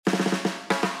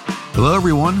Hello,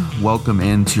 everyone. Welcome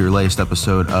into your latest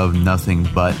episode of Nothing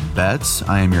But Bets.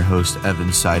 I am your host, Evan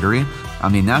Sidery.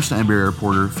 I'm the national NBA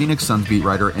reporter, Phoenix Suns beat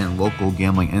writer, and local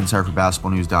gambling insider for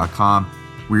basketballnews.com.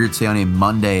 We're here today on a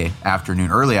Monday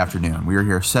afternoon, early afternoon. We are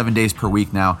here 7 days per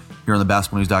week now here on the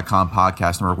basketballnews.com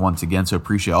podcast network once again. So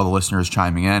appreciate all the listeners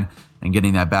chiming in and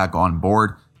getting that back on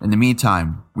board. In the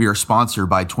meantime, we are sponsored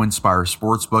by TwinSpires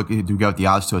Sportsbook, who give out the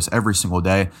odds to us every single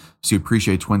day. So we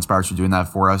appreciate TwinSpires for doing that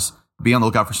for us. Be on the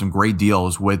lookout for some great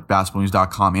deals with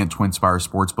basketballnews.com and TwinSpires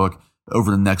Sportsbook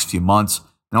over the next few months.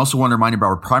 And also want to remind you about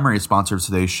our primary sponsor of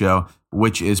today's show,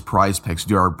 which is Prize Picks. We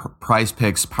do our Prize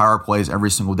Picks power plays every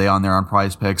single day on there on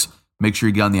Prize Picks. Make sure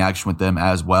you get on the action with them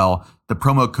as well. The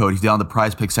promo code, if you download the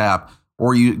Prize Picks app,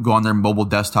 or you go on their mobile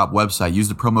desktop website, use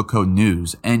the promo code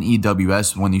NEWS,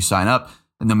 N-E-W-S, when you sign up,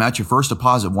 and they'll match your first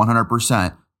deposit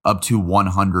 100% up to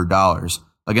 $100.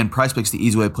 Again, Prize Picks, the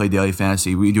easy way to play daily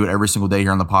fantasy. We do it every single day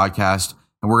here on the podcast,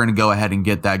 and we're going to go ahead and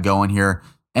get that going here.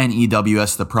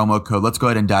 NEWS, the promo code. Let's go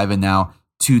ahead and dive in now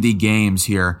to the games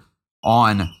here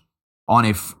on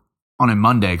a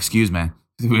Monday. Excuse me.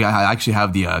 I actually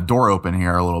have the door open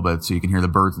here a little bit so you can hear the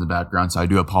birds in the background, so I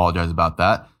do apologize about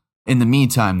that. In the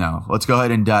meantime, though, let's go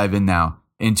ahead and dive in now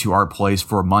into our plays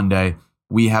for Monday.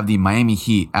 We have the Miami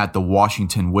Heat at the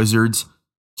Washington Wizards.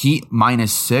 Heat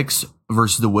 -6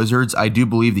 versus the Wizards. I do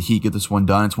believe the Heat get this one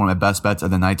done. It's one of my best bets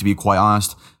of the night, to be quite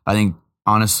honest. I think,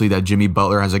 honestly, that Jimmy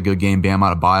Butler has a good game. Bam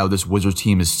Adebayo. This Wizards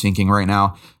team is sinking right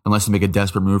now, unless they make a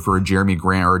desperate move for a Jeremy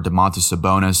Grant or a Domantas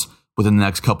Sabonis within the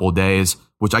next couple of days,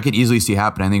 which I could easily see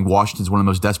happen. I think Washington's one of the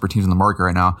most desperate teams in the market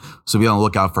right now, so be on the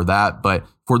lookout for that. But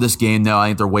for this game, no, I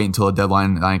think they're waiting until the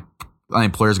deadline. I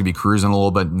think players are going to be cruising a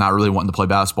little bit, not really wanting to play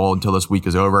basketball until this week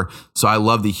is over. So I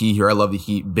love the Heat here. I love the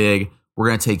Heat big. We're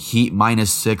going to take Heat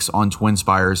 -6 on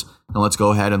TwinSpires. And let's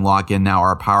go ahead and lock in now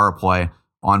our power play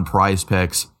on Prize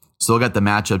Picks. Still got the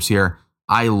matchups here.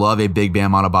 I love a big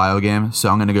Bam Adebayo game, so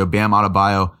I'm going to go Bam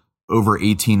Adebayo over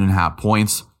 18.5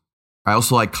 points. I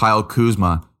also like Kyle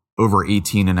Kuzma over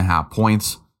 18.5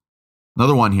 points.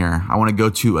 Another one here, I want to go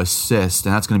to assist,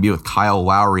 and that's going to be with Kyle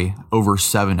Lowry over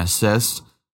 7 assists.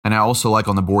 And I also like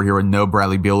on the board here with no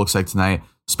Bradley Beal, looks like tonight,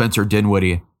 Spencer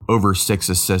Dinwiddie over 6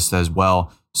 assists as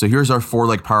well. So here's our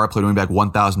 4-leg power play, doing back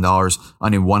 $1,000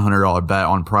 on a $100 bet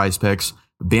on Prize Picks.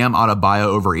 Bam Adebayo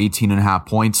over 18.5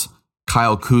 points.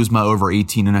 Kyle Kuzma over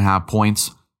 18.5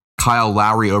 points. Kyle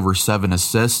Lowry over 7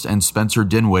 assists. And Spencer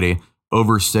Dinwiddie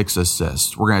over 6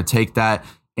 assists. We're going to take that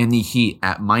in the Heat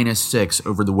at -6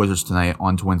 over the Wizards tonight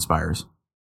on TwinSpires.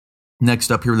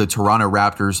 Next up here, the Toronto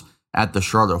Raptors at the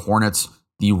Charlotte Hornets.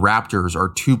 The Raptors are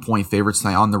 2-point favorites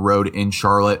tonight on the road in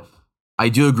Charlotte. I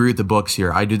do agree with the books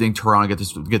here. I do think Toronto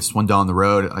gets this one done on the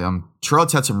road.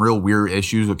 Charlotte's had some real weird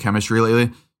issues with chemistry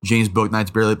lately. James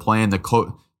Bouknight's barely playing.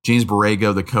 James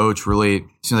Borrego, the coach, really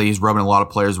seems like he's rubbing a lot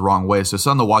of players the wrong way. So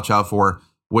something to watch out for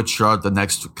with Charlotte the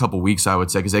next couple weeks, I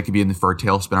would say, because they could be in for a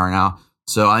tailspin right now.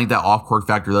 So I think that off-court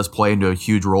factor does play into a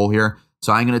huge role here.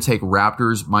 So I'm going to take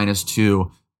Raptors -2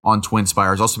 on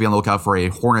TwinSpires. Also be on the lookout for a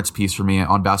Hornets piece for me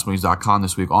on basketballnews.com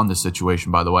this week on this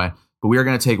situation, by the way. But we are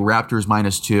going to take Raptors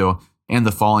 -2 and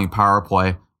the following power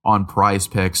play on Prize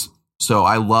Picks. So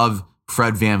I love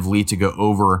Fred VanVleet to go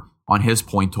over on his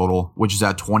point total, which is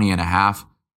at 20.5.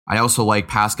 I also like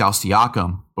Pascal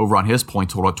Siakam over on his point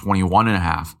total at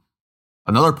 21.5.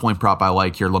 Another point prop I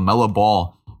like here, LaMelo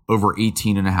Ball over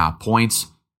 18.5 points.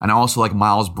 And I also like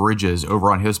Miles Bridges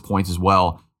over on his points as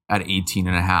well at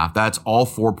 18.5. That's all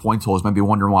 4 point totals. Might be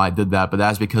wondering why I did that, but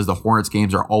that's because the Hornets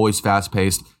games are always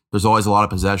fast-paced. There's always a lot of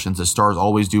possessions. The Stars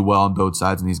always do well on both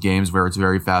sides in these games where it's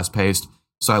very fast-paced.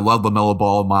 So I love LaMelo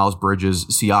Ball, Miles Bridges,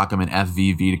 Siakam, and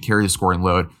FVV to carry the scoring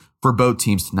load for both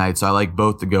teams tonight. So I like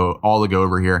both to go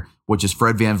over here, which is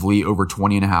Fred VanVleet over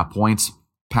 20.5 points,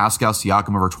 Pascal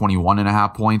Siakam over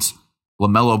 21.5 points,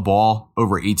 LaMelo Ball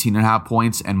over 18.5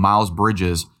 points, and Miles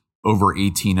Bridges over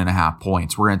 18.5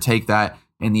 points. We're going to take that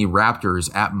in the Raptors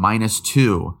at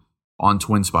 -2 on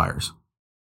TwinSpires.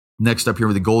 Next up here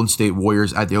with the Golden State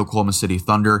Warriors at the Oklahoma City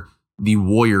Thunder. The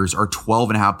Warriors are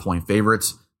 12.5 point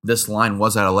favorites. This line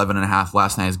was at 11.5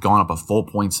 last night. It's gone up a full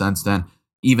point since then.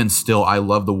 Even still, I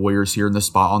love the Warriors here in this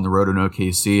spot on the road in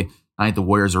OKC. I think the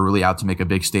Warriors are really out to make a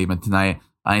big statement tonight.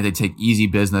 I think they take easy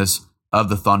business of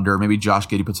the Thunder. Maybe Josh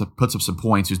Giddey puts up some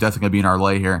points, who's definitely going to be in our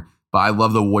lay here. But I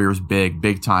love the Warriors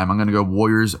big time. I'm going to go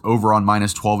Warriors over on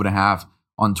 -12.5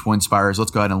 on TwinSpires. Let's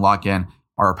go ahead and lock in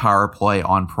our power play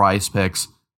on Prize Picks.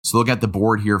 So look at the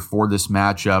board here for this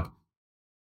matchup.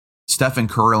 Stephen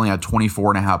Curry only had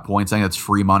 24.5 points. I think that's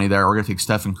free money there. We're going to take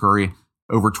Stephen Curry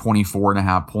over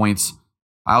 24.5 points.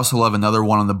 I also love another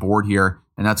one on the board here,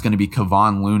 and that's going to be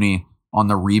Kevon Looney on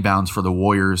the rebounds for the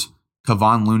Warriors.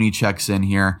 Kevon Looney checks in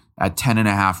here at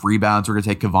 10.5 rebounds. We're going to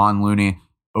take Kevon Looney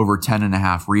over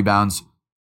 10.5 rebounds.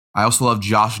 I also love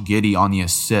Josh Giddey on the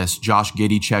assist. Josh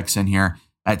Giddey checks in here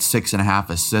at 6.5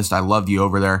 assists. I love the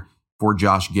over there for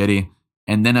Josh Giddey.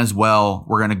 And then as well,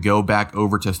 we're going to go back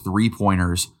over to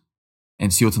three-pointers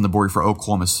and see what's on the board for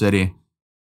Oklahoma City.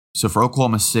 So for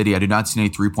Oklahoma City, I do not see any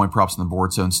three-point props on the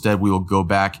board. So instead, we will go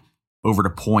back over to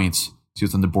points, see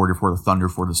what's on the board for the Thunder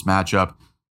for this matchup.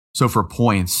 So for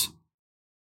points,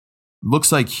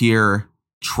 looks like here,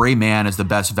 Trey Mann is the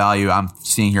best value I'm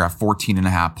seeing here at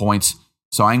 14.5 points.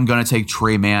 So I'm going to take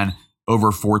Trey Mann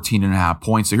over 14.5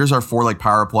 points. So here's our 4-leg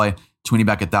power play, tweeting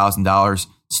back $1,000.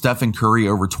 Stephen Curry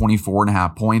over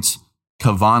 24.5 points.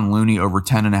 Kevon Looney over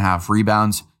 10.5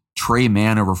 rebounds. Trey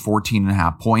Mann over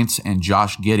 14.5 points. And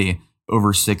Josh Giddey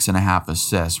over 6.5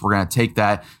 assists. We're going to take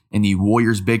that in the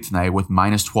Warriors big tonight with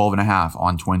minus 12.5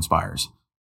 on Twin Spires.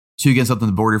 Two against up on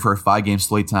the board here for a 5-game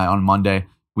slate tonight on Monday.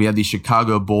 We have the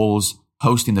Chicago Bulls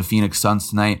hosting the Phoenix Suns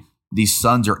tonight. These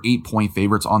Suns are 8-point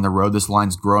favorites on the road. This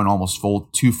line's grown almost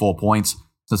 2 full points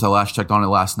since I last checked on it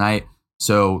last night.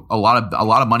 So a lot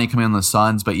of money coming on the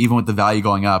Suns, but even with the value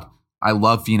going up, I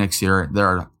love Phoenix here.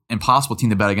 They're an impossible team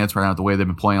to bet against right now with the way they've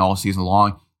been playing all season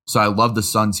long. So I love the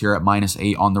Suns here at minus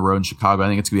 8 on the road in Chicago. I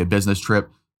think it's going to be a business trip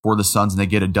for the Suns and they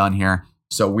get it done here.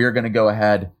 So we're going to go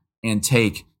ahead and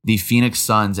take the Phoenix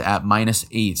Suns at minus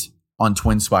 8 on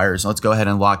Twin Spires. Let's go ahead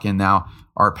and lock in now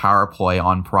our power play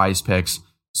on Prize Picks.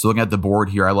 So looking at the board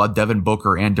here, I love Devin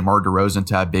Booker and DeMar DeRozan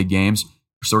to have big games.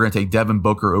 So we're going to take Devin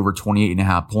Booker over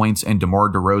 28.5 points and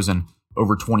DeMar DeRozan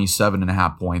over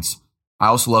 27.5 points. I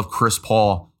also love Chris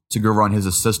Paul to go over on his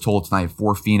assist total tonight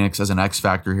for Phoenix as an X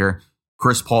factor here.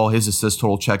 Chris Paul, his assist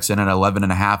total checks in at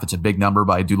 11.5. It's a big number,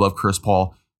 but I do love Chris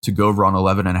Paul to go over on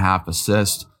 11.5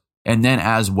 assists. And then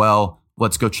as well,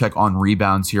 let's go check on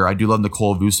rebounds here. I do love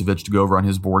Nikola Vucevic to go over on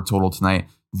his board total tonight.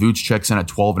 Vuce checks in at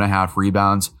 12.5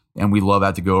 rebounds, and we love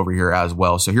that to go over here as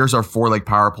well. So here's our 4-leg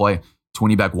power play,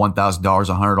 20 back $1,000,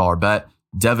 $100 bet.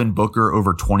 Devin Booker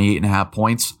over 28.5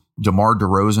 points. DeMar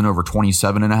DeRozan over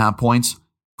 27.5 points.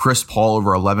 Chris Paul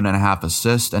over 11.5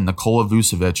 assists, and Nikola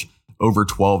Vucevic over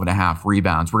 12.5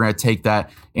 rebounds. We're going to take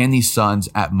that and the Suns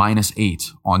at minus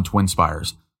 8 on Twin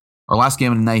Spires. Our last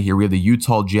game of the night here, we have the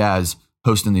Utah Jazz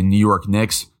hosting the New York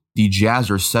Knicks. The Jazz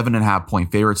are 7.5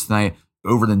 point favorites tonight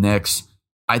over the Knicks.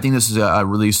 I think this is a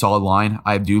really solid line.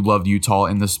 I do love Utah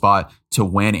in this spot to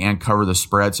win and cover the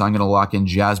spread. So I'm going to lock in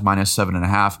Jazz minus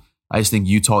 7.5. I just think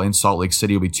Utah in Salt Lake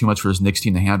City will be too much for this Knicks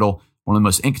team to handle. One of the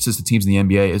most inconsistent teams in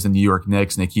the NBA is the New York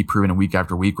Knicks, and they keep proving it week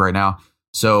after week right now.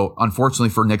 So unfortunately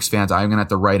for Knicks fans, I'm going to have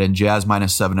to write in Jazz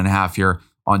minus 7.5 here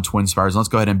on Twin Spires. Let's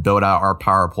go ahead and build out our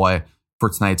power play for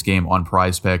tonight's game on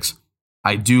Prize Picks.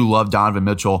 I do love Donovan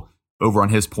Mitchell over on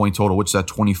his point total, which is at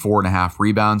 24.5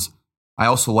 rebounds. I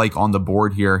also like on the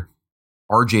board here,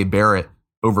 RJ Barrett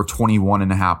over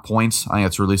 21.5 points. I think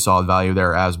that's really solid value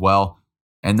there as well.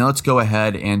 And then let's go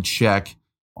ahead and check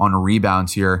on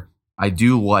rebounds here. I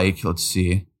do like, let's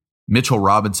see, Mitchell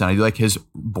Robinson. I do like his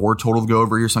board total to go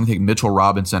over here. So I'm going to take Mitchell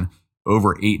Robinson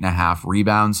over 8.5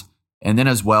 rebounds. And then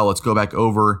as well, let's go back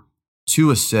over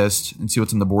to assists and see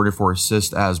what's on the board here for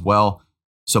assist as well.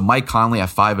 So Mike Conley at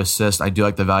 5 assists. I do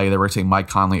like the value there. We're going to take Mike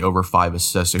Conley over 5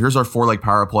 assists. So here's our 4-leg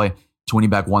power play, 20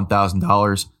 back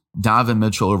 $1,000. Donovan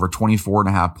Mitchell over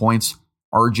 24.5 points.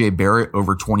 RJ Barrett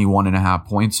over 21.5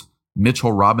 points.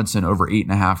 Mitchell Robinson over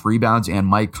 8.5 rebounds. And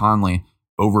Mike Conley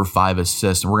over 5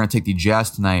 assists. And we're going to take the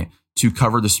Jazz tonight to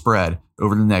cover the spread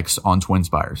over the Knicks on Twin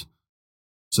Spires.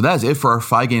 So that is it for our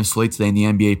 5-game slate today in the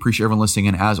NBA. Appreciate everyone listening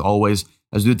in as always.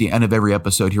 As we do at the end of every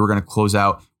episode here, we're going to close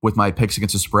out with my picks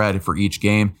against the spread for each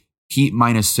game. Heat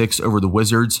minus 6 over the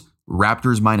Wizards.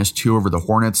 Raptors minus 2 over the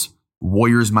Hornets.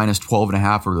 Warriors minus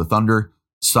 12.5 over the Thunder.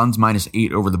 Suns minus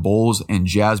 8 over the Bulls. And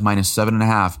Jazz minus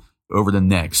 7.5 over the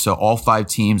Knicks. So all 5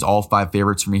 teams, all 5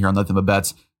 favorites for me here on Nothing But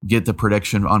Bets get the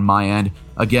prediction on my end.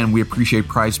 Again, we appreciate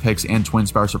Prize Picks and Twin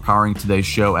Spires for powering today's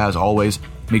show. As always,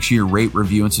 make sure you rate,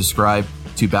 review, and subscribe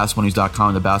to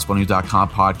basketballnews.com and the basketballnews.com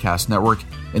podcast network.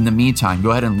 In the meantime, go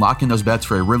ahead and lock in those bets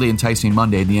for a really enticing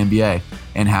Monday in the NBA,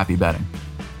 and happy betting.